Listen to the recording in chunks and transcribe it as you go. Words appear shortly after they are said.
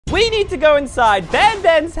We need to go inside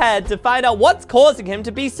Banban's head to find out what's causing him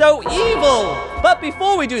to be so evil. But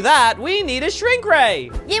before we do that, we need a shrink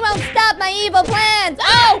ray. You won't stop my evil plans.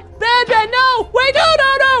 Oh, Banban, no! Wait,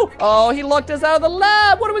 no! Oh, he locked us out of the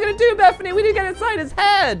lab. What are we gonna do, Bethany? We need to get inside his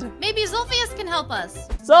head. Maybe Zolphius can help us.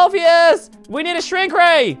 Zolphius, we need a shrink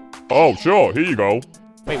ray. Oh, sure, here you go.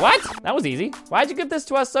 Wait, what? That was easy. Why'd you give this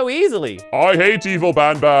to us so easily? I hate evil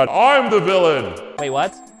Banban. I'm the villain. Wait,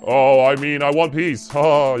 what? Oh, I mean, I want peace.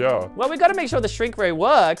 Oh, yeah. Well, we gotta make sure the shrink ray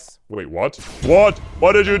works. Wait, what? What?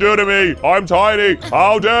 What did you do to me? I'm tiny.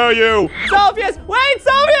 How dare you? Zolphius! Wait,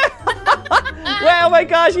 Zolphius! Wait, oh my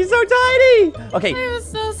gosh, he's so tiny. Okay. It was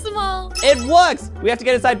so small. It works. We have to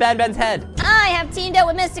get inside Banban's head. I have teamed up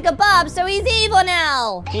with Mr. Bob, so he's evil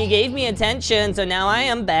now. He gave me attention, so now I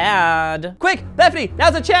am bad. Quick, Bethany,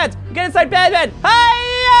 now's a chance. Get inside Banban.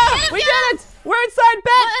 Hiya! We did it! We're inside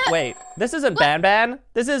Ban. Wait, this isn't Banban.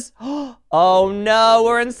 This is. Oh no,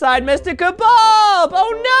 we're inside Mr. Kebab.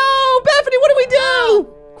 Oh no, Bethany, what do we do?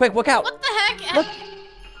 Quick, look out. What the heck? Look.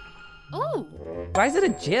 Ooh. Why is it a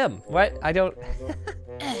gym? What? I don't.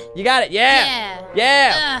 You got it. Yeah.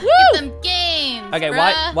 Yeah. Woo! Get them games. Okay,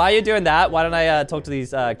 bruh. why are you doing that? Why don't I talk to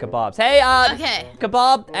these kebabs? Hey, Okay.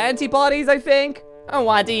 kebab antibodies, I think. Oh,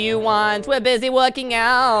 what do you want? We're busy working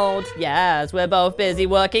out. Yes, we're both busy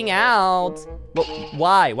working out. But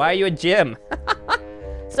why? Why are you a gym?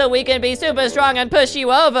 So we can be super strong and push you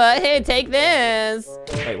over. Here, take this.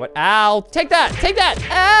 Wait, what? Ow. Take that. Take that.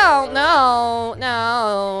 Ow.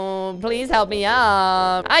 No. Please help me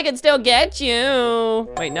up. I can still get you.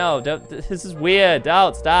 Wait, no. Don't, this is weird.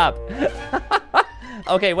 Don't. Stop.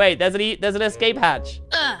 Okay, wait. There's an escape hatch.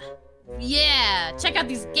 Yeah. Check out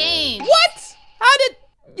these games. What? How did...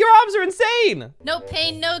 Your arms are insane. No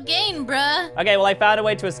pain, no gain, bruh. Okay, well, I found a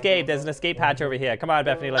way to escape. There's an escape hatch over here. Come on,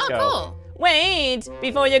 Bethany, let's go. Cool. Wait,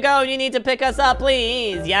 before you go, you need to pick us up,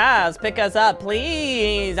 please. Yes, pick us up,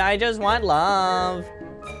 please. I just want love.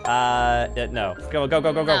 No. Go.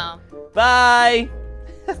 No. Bye.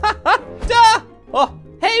 Duh! Oh,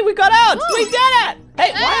 hey, we got out. We did it.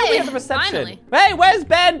 Hey, why are we at the reception? Finally. Hey, where's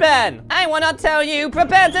Banban? I will not tell you.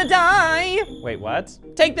 Prepare to die. Wait, what?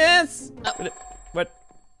 Take this.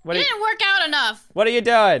 What? It didn't work out enough. What are you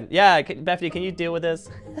doing? Yeah, Bethany, can you deal with this?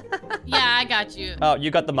 Yeah, I got you. Oh, you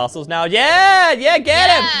got the muscles now? Yeah, get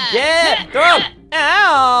him. Yeah, throw him.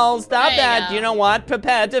 Ow, stop that. Go. You know what?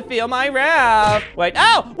 Prepare to feel my wrath. Wait, no,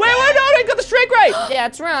 I got the shrink ray.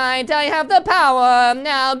 That's right, I have the power.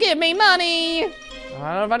 Now give me money. I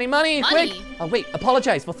don't have any money. Quick. Oh, wait,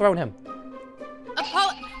 apologize for throwing him.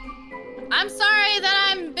 I'm sorry that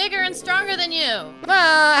I'm bigger and stronger than you.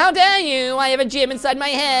 How dare you? I have a gym inside my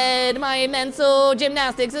head. My mental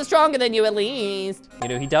gymnastics is stronger than you, at least. You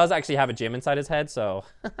know, he does actually have a gym inside his head, so.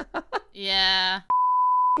 Yeah.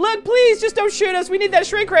 Look, please, just don't shoot us. We need that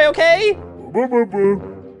shrink ray, okay?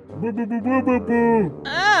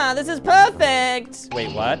 Ah, this is perfect.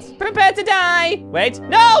 Wait, what? Prepare to die. Wait,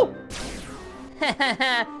 no!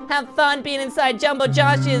 Have fun being inside Jumbo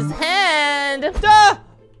Josh's head. Duh!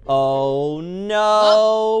 Oh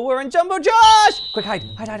no, we're in Jumbo Josh! Quick, hide.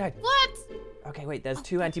 What? Okay, wait, there's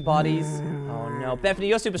 2 antibodies. Oh no, Bethany,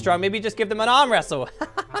 you're super strong. Maybe just give them an arm wrestle.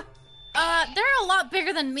 They're a lot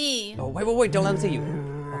bigger than me. Oh, wait, don't let them see you.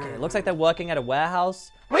 Okay, it looks like they're working at a warehouse.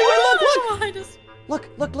 Wait, look!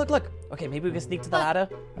 Look. Okay, maybe we can sneak to the ladder.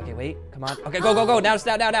 Okay, wait, come on. Okay, go,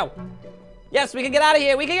 now. Yes, we can get out of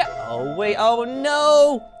here, Oh, wait, oh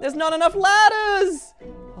no! There's not enough ladders!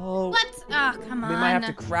 Oh. What? Oh, come on. We might have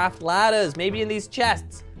to craft ladders, maybe in these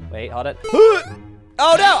chests. Wait, hold it. Oh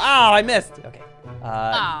no! Oh, I missed. Okay.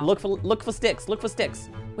 Look for sticks.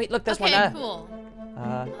 Wait, look, there's one there. Okay, cool.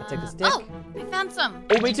 I'll take the stick. Oh, I found some.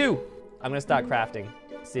 Oh, me too. I'm gonna start crafting.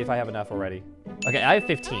 See if I have enough already. Okay, I have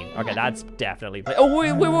 15. Okay, that's definitely. Oh,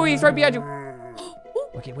 wait, he's right behind you.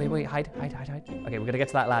 Okay, wait, hide. Okay, we're gonna get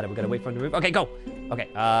to that ladder. We're gonna wait for him to move. Okay, go. Okay,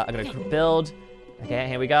 I'm gonna build. Okay,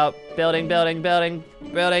 here we go. Building.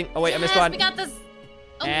 Oh wait, I missed one. We got this.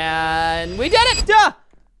 Oh. And we did it! Duh!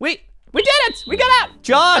 We did it! We got out!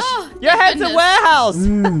 Josh, your head's goodness. a warehouse!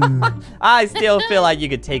 I still feel like you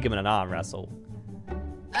could take him in an arm wrestle.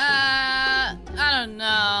 I don't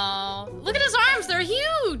know. Look at his arms, they're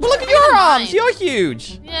huge. Well, look at your arms, you're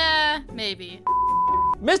huge. Yeah, maybe.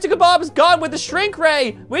 Mr. Kebab's gone with the shrink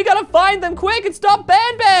ray. We gotta find them quick and stop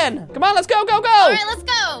Banban. Come on, let's go. All right, let's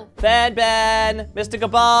go. Banban, Mr.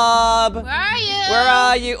 Kebab. Where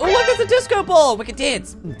are you? Oh, look, there's a disco ball. We can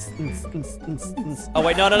dance. Oh,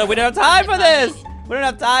 wait, no. We don't have time for this. We don't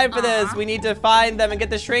have time for this. We need to find them and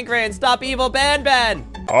get the shrink ray and stop evil Banban.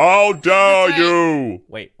 How dare you?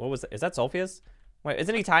 Wait, what was that? Is that Zolphius? Wait,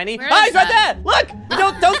 isn't he tiny? Where Ah, is he's right there. Look,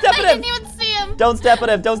 don't step in him. I didn't even see him. Don't step on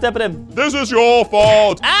him. Don't step on him. This is your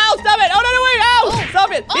fault. Ow, stop it. Oh, no, no, wait. Ow.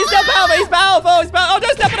 Sophia, he's still powerful. He's powerful. He's powerful. Oh,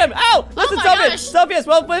 don't step on him. Ow. Listen, my Sophia. gosh. Sophia,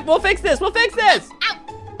 we'll fix this. We'll fix this.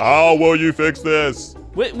 Ow. How will you fix this?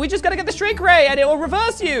 We just gotta get the shrink ray and it will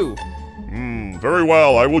reverse you. Very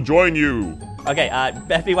well. I will join you. Okay,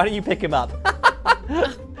 Bethany, why don't you pick him up?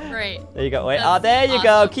 Great. There you go. Wait, That's there you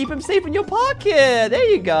go. awesome. Keep him safe in your pocket. There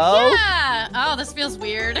you go. Yeah. Oh, this feels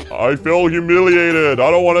weird. I feel humiliated.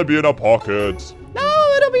 I don't want to be in a pocket.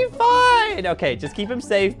 No, it'll be fine. Okay, just keep him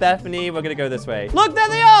safe, Bethany. We're gonna go this way. Look, there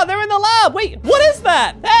they are. They're in the lab. Wait, what is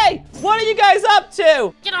that? Hey, what are you guys up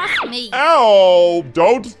to? Get off me. Ow!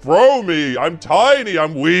 Don't throw me. I'm tiny.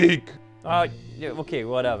 I'm weak. Oh, yeah, okay,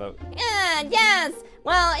 whatever. Yes.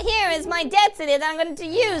 Well, here is my detonator that I'm going to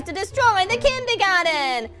use to destroy the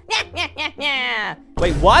kindergarten.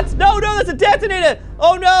 Wait, what? No, that's a detonator.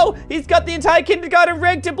 Oh no, he's got the entire kindergarten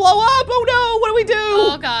rigged to blow up. Oh no, what do we do?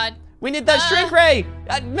 Oh God. We need that shrink ray.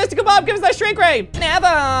 Mr. Bob, give us that shrink ray. Never.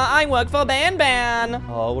 I work for Banban.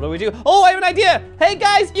 Oh, what do we do? Oh, I have an idea. Hey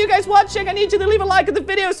guys, you guys watching, I need you to leave a like on the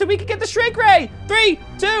video so we can get the shrink ray. 3,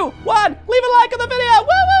 2, 1. Leave a like on the video. Woo,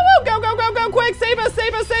 woo, woo. Go, go, go, go. Quick, save us,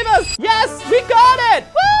 save us, save us. Yes, we got it.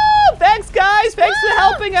 Woo. Thanks, guys. Thanks for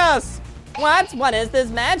helping us. What is this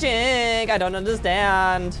magic? I don't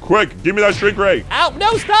understand. Quick, give me that shrink ray. Ow,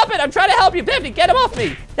 no, stop it. I'm trying to help you. Bethany, get him off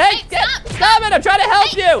me. Hey, stop it. I'm trying to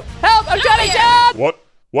help you. Help, I'm trying to jump.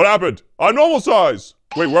 What happened? I'm normal size.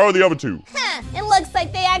 Wait, where are the other two? It looks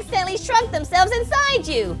like they accidentally shrunk themselves inside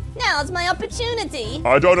you. Now's my opportunity.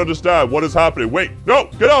 I don't understand. What is happening? Wait, no,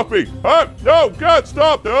 get off me. No, God,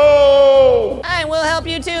 stop. No. I will help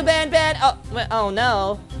you too, Banban. Oh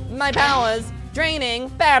no. My powers. Draining.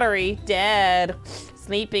 Battery. Dead.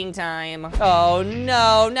 Sleeping time. Oh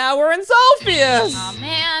no, now we're in Sophia's. Oh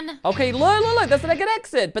man. Okay, look, that's like an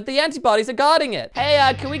exit, but the antibodies are guarding it.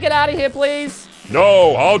 Hey, can we get out of here, please?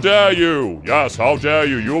 No, how dare you? Yes, how dare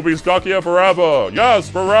you? You'll be stuck here forever. Yes,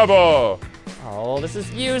 forever. Oh, this is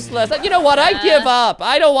useless. You know what? I give up.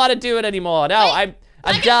 I don't want to do it anymore. No, I'm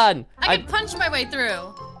done. I can punch my way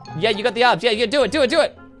through. Yeah, you got the obs. Yeah, do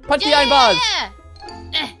it. Punch the iron bars.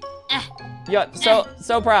 Yeah,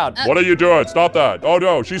 so proud. What are you doing? Stop that. Oh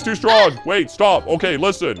no, she's too strong. Wait, stop. Okay,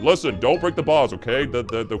 listen. Don't break the bars, okay?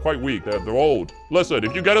 They're quite weak. They're old. Listen,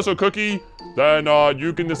 if you get us a cookie, then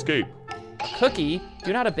you can escape. A cookie? Do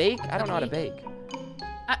you know how to bake? I don't know how to bake.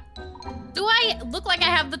 Do I look like I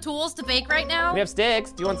have the tools to bake right now? We have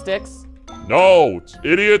sticks. Do you want sticks? No,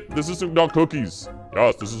 idiot. This isn't not cookies.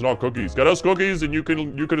 Yes, this is not cookies. Get us cookies and you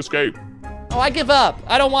can escape. Oh, I give up.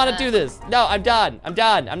 I don't want to do this. No, I'm done. I'm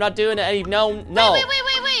not doing it no. Wait.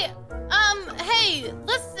 Hey,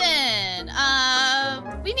 listen.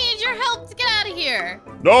 We need your help to get out of here.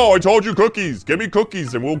 No, I told you cookies. Give me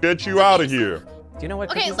cookies and we'll get you out of here. Do you know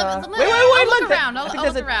what Okay, cookies are? wait, Wait, look look. around. I think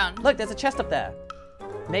I'll look around. Look, there's a chest up there.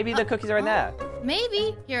 Maybe the cookies are in there.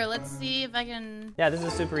 Maybe. Here, let's see if I can. Yeah, this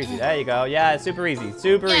is super easy. There you go. Yeah, it's super easy.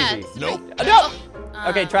 Super easy. Nope. No!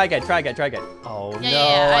 Okay, try again. Oh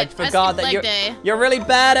no, I forgot that you're really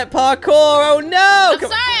bad at parkour. Oh no! I'm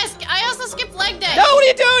sorry, I also skipped leg day. No, what are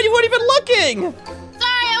you doing? You weren't even looking.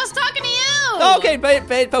 Sorry, I was talking to you. Oh, okay, but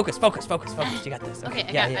focus. You got this. Okay,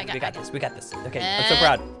 We got this. Okay, I'm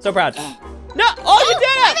so proud. No! Oh, you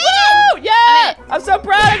did it! Woo! Yeah! I'm so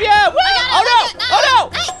proud of you! Woo! Oh no!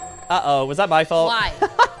 Uh-oh, was that my fault? Why?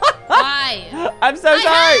 I'm so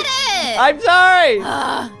sorry. I'm sorry.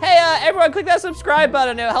 Hey, everyone, click that subscribe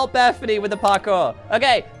button. It'll help Bethany with the parkour.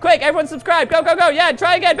 Okay, quick, everyone subscribe. Go. Yeah,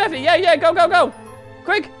 try again, Bethany. Yeah, go.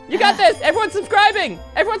 Quick, you got this. Everyone's subscribing.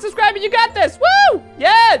 You got this. Woo!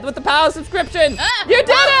 Yeah, with the power subscription. You did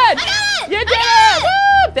it. You did it.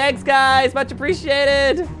 Woo! Thanks, guys. Much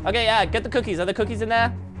appreciated. Okay, yeah, get the cookies. Are the cookies in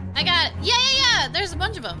there? I got it. Yeah. There's a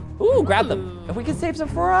bunch of them. Ooh, grab them. If we can save some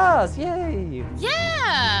for us. Yay.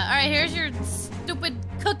 Yeah. All right, here's your stupid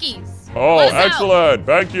cookies. Oh, excellent.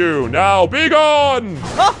 Thank you. Now be gone.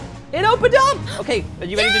 Oh, it opened up. Okay, are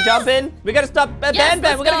you ready to jump in? We gotta stop Banban.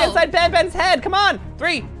 We gotta get inside Banban's head. Come on.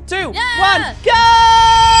 3, 2, 1,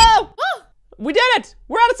 go! Woo! We did it.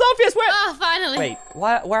 We're out of Sophia's. Oh, finally. Wait,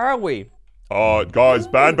 where are we? Guys,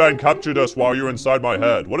 Banban captured us while you were inside my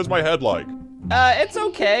head. What is my head like? It's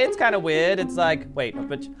okay. It's kind of weird. It's like, wait,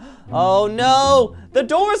 but oh no, the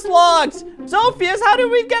door's locked. Sophia's, how do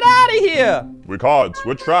we get out of here? We can't.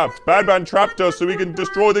 We're trapped. Banban trapped us so we can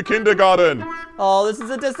destroy the kindergarten. Oh, this is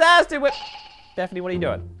a disaster. Bethany, what are you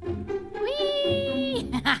doing? Whee!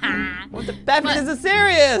 What the? Bethany, this is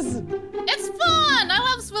serious. It's fun. I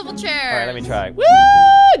love swivel chairs. All right, let me try. Woo!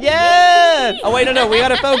 Yeah! Oh, wait, no. We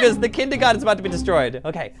gotta focus. The kindergarten's about to be destroyed.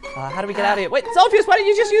 Okay, how do we get out of here? Wait, Sophia's, why don't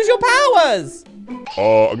you just use your powers?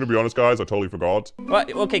 I'm gonna be honest, guys. I totally forgot.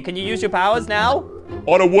 What? Okay, can you use your powers now?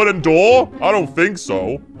 On a wooden door? I don't think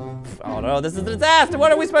so. Oh no, this is a disaster.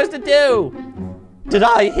 What are we supposed to do? Did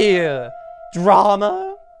I hear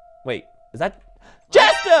drama? Wait, is that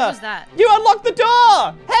Jester? Who's that? You unlocked the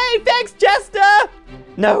door! Hey, thanks, Jester!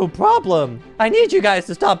 No problem. I need you guys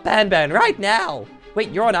to stop Banban right now.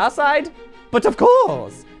 Wait, you're on our side? But of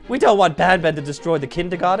course. We don't want Banban to destroy the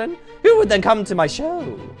kindergarten. Who would then come to my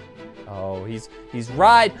show? Oh, he's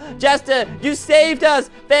right. Jester, you saved us.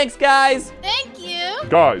 Thanks, guys. Thank you.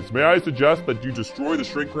 Guys, may I suggest that you destroy the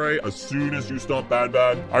shrink ray as soon as you stop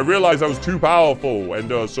Banban? I realized that was too powerful,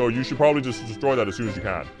 and so you should probably just destroy that as soon as you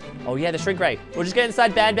can. Oh yeah, the shrink ray. We'll just get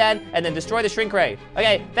inside Banban and then destroy the shrink ray.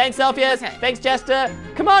 Okay, thanks, Celsius. Okay. Thanks, Jester.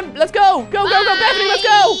 Come on, let's go. Go, Bethany, let's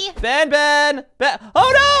go. Banban.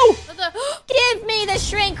 Oh no! Give me the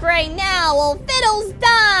shrink ray now, or Fiddles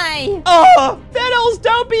die! Oh, Fiddles,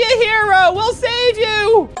 don't be a hero. We'll save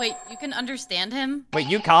you. Wait, you can understand him? Wait,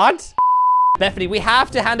 you can't? Bethany, we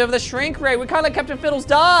have to hand over the shrink ray. We can't let Captain Fiddles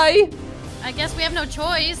die. I guess we have no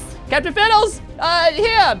choice. Captain Fiddles,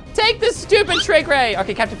 here, take this stupid shrink ray.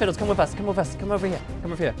 Okay, Captain Fiddles, come with us. Come over here.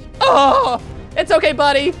 Come over here. Oh, it's okay,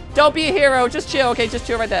 buddy. Don't be a hero. Just chill, okay? Just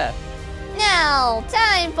chill right there. Now,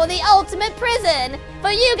 time for the ultimate prison,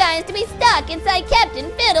 for you guys to be stuck inside Captain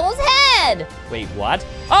Fiddle's head! Wait, what?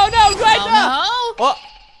 Oh no, right there! Oh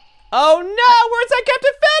Oh no, we're inside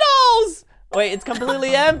Captain Fiddles! Wait, it's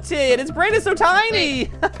completely empty and his brain is so tiny.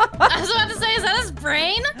 no! I was about to say, is that his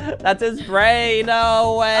brain? That's his brain,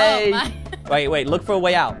 no way. Oh my. Wait, look for a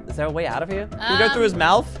way out. Is there a way out of here? Can we go through his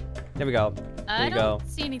mouth? There we go. I don't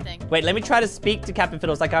see anything. Wait, let me try to speak to Captain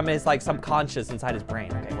Fiddles like I'm his subconscious inside his brain.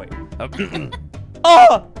 Okay, wait.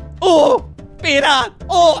 Oh, Peanut.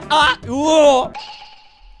 Oh,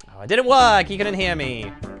 it didn't work. He couldn't hear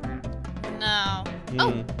me. No.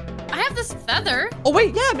 Oh, I have this feather. Oh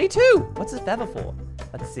wait, yeah, me too. What's this feather for?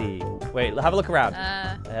 Let's see. Wait, have a look around.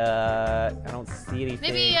 I don't see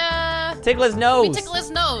anything. Maybe tickle his nose. maybe tickle his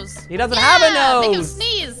nose. He doesn't have a nose. Make him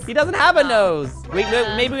sneeze. He doesn't have a nose. Wait,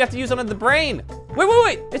 no, maybe we have to use one of the brain.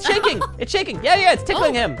 Wait, it's shaking. It's shaking. Yeah, it's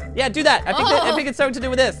tickling him. Yeah, do that. I think it's something to do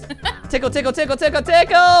with this. Tickle. Tickle, Captain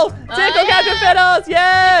Fiddles.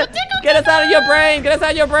 Yeah. Get us out of your brain. Get us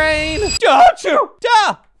out of your brain.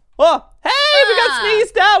 Oh, hey, we got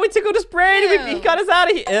sneezed out. We tickled his brain. He got us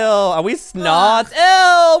out of here. Ew, are we snot?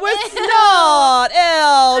 Ew, we're snot.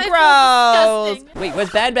 Ew, gross. Wait,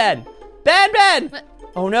 where's Banban? Banban!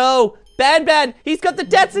 Oh no, Banban, he's got the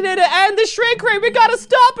detonator and the shrink ray. We gotta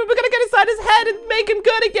stop him. We're gonna get inside his head and make him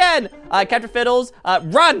good again. Captain Fiddles,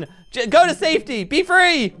 run. Go to safety. Be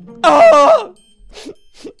free. Oh!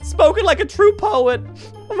 Spoken like a true poet.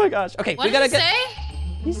 Oh my gosh. Okay, What we gotta did he get. say?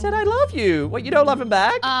 He said, "I love you." What? You don't love him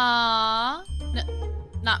back? No,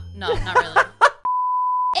 not really.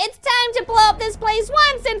 It's time to blow up this place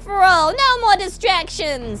once and for all. No more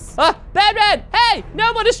distractions. Banban! Hey,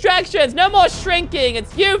 no more distractions. No more shrinking.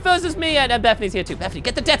 It's you versus me, and Bethany's here too. Bethany,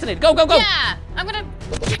 get the detonator. Go. Yeah, I'm gonna.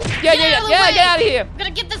 Yeah. Get out of here. I'm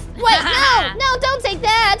gonna get this. Wait, no, don't take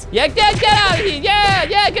that. Yeah, get out of here.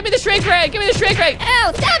 Yeah. Give me the shrink ray.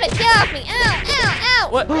 Ow, stop it, get off me. Ow.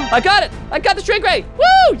 What? I got it. I got the shrink ray.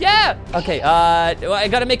 Woo, yeah. Okay, I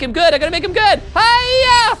gotta make him good.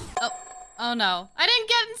 Hiya! Oh no, I didn't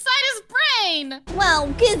get inside his brain. Well,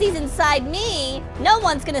 Gizzy's inside me. No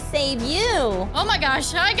one's gonna save you. Oh my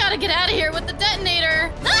gosh, I gotta get out of here with the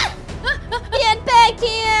detonator. Get back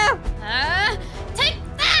here. Take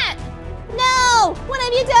that. No, what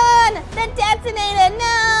have you done? The detonator,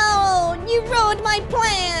 no. You ruined my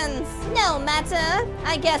plans. No matter.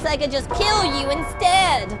 I guess I could just kill you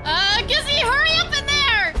instead. Gizzy, hurry up in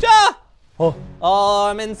there. Oh,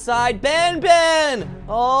 I'm inside Banban.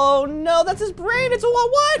 Oh no, that's his brain. It's a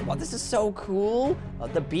what? Wow, this is so cool.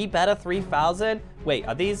 The Be Better 3000. Wait,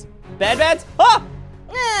 are these Banbans? What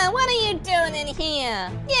are you doing in here?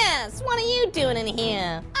 Yes, what are you doing in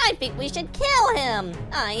here? I think we should kill him.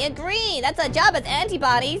 I agree. That's our job as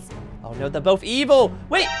antibodies. Oh no, they're both evil.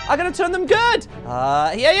 Wait, I gotta turn them good.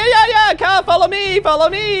 Yeah. Come, follow me.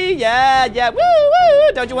 Yeah. Woo.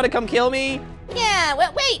 Don't you want to come kill me? Yeah,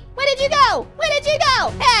 wait, where did you go?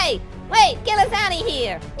 Hey, wait, get us out of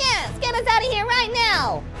here. Yes, get us out of here right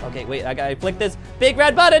now. Okay, wait, I gotta click this big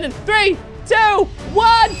red button in 3, 2,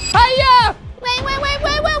 1, hiya! Wait, whoa.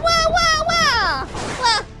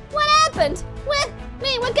 What happened?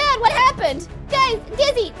 We're good, what happened? Guys,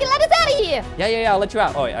 Gizzy, let us out of here. Yeah, I'll let you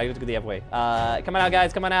out. Oh, wait, I have to go the other way. Come on out,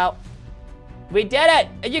 guys, come on out. We did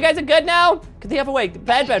it! You guys are good now? The other way,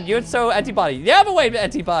 Banban, you're so antibody. The other way,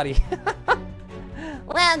 antibody.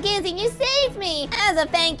 Well, Gizzy, you saved me. As a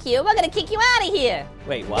thank you, we're gonna kick you out of here.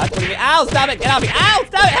 Wait, what? What do you mean? Ow, stop it, get off me. Ow,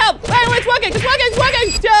 stop it, help. Wait, it's working, it's working, it's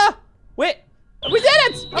working. Yeah. Wait, we did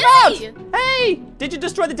it. I'm out. Hey, did you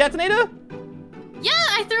destroy the detonator? Yeah,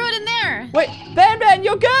 I threw it in there. Wait, Banban,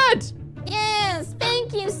 you're good. Yes,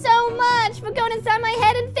 thank you so much for going inside my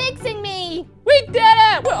head and fixing me. We did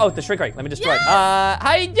it! Oh, the shrink ray. Let me destroy it. Hiya!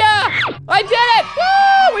 I did it!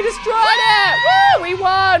 Woo! We destroyed it! Woo! We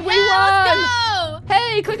won! We won! Let's go!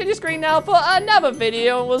 Hey, click on your screen now for another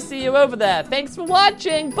video, and we'll see you over there. Thanks for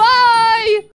watching. Bye!